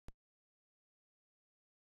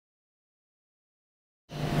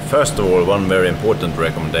First of all, one very important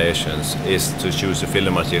recommendation is to choose a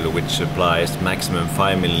filler material which supplies maximum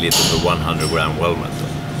 5 milliliters per 100 gram weld metal.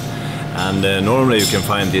 And normally you can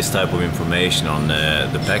find this type of information on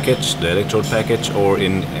the package, the electrode package, or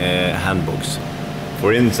in handbooks.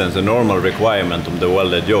 For instance, a normal requirement of the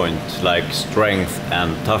welded joint, like strength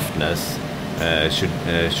and toughness,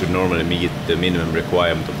 should normally meet the minimum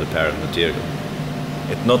requirement of the parent material.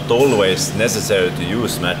 It's not always necessary to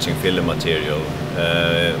use matching filler material.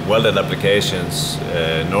 Welded applications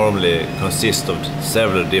normally consist of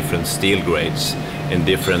several different steel grades in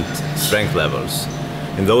different strength levels.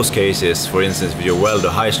 In those cases, for instance, if you weld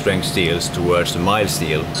the high-strength steels towards the mild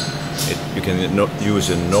steel, you can use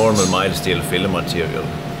a normal mild steel filler material,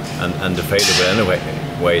 and the failure will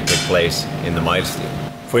anyway take place in the mild steel.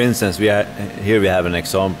 For instance, here we have an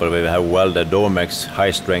example where we have welded Domex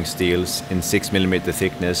high-strength steels in 6 mm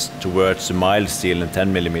thickness towards the mild steel in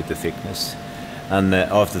 10 mm thickness. And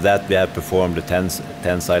after that we have performed the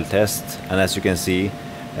tensile test, and as you can see,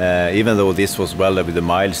 even though this was welded with the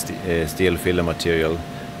mild steel filler material,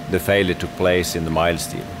 the failure took place in the mild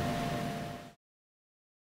steel.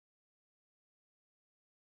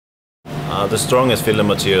 The strongest filler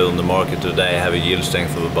material on the market today have a yield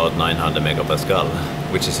strength of about 900 megapascal,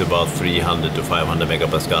 which is about 300 to 500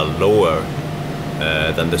 megapascal lower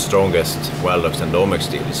than the strongest Weldox and Domex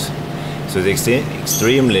steels. So it's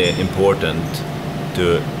extremely important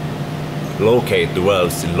to locate the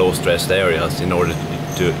welds in low stressed areas in order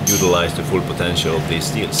to utilize the full potential of these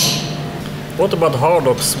steels. What about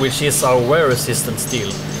Hardox, which is our wear resistant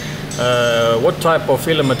steel? What type of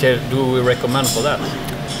filler material do we recommend for that?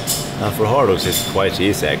 For Hardox it's quite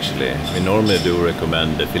easy actually. We normally do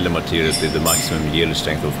recommend the filler materials with the maximum yield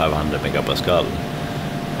strength of 500 megapascal,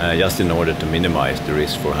 just in order to minimize the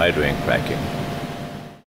risk for hydrogen cracking.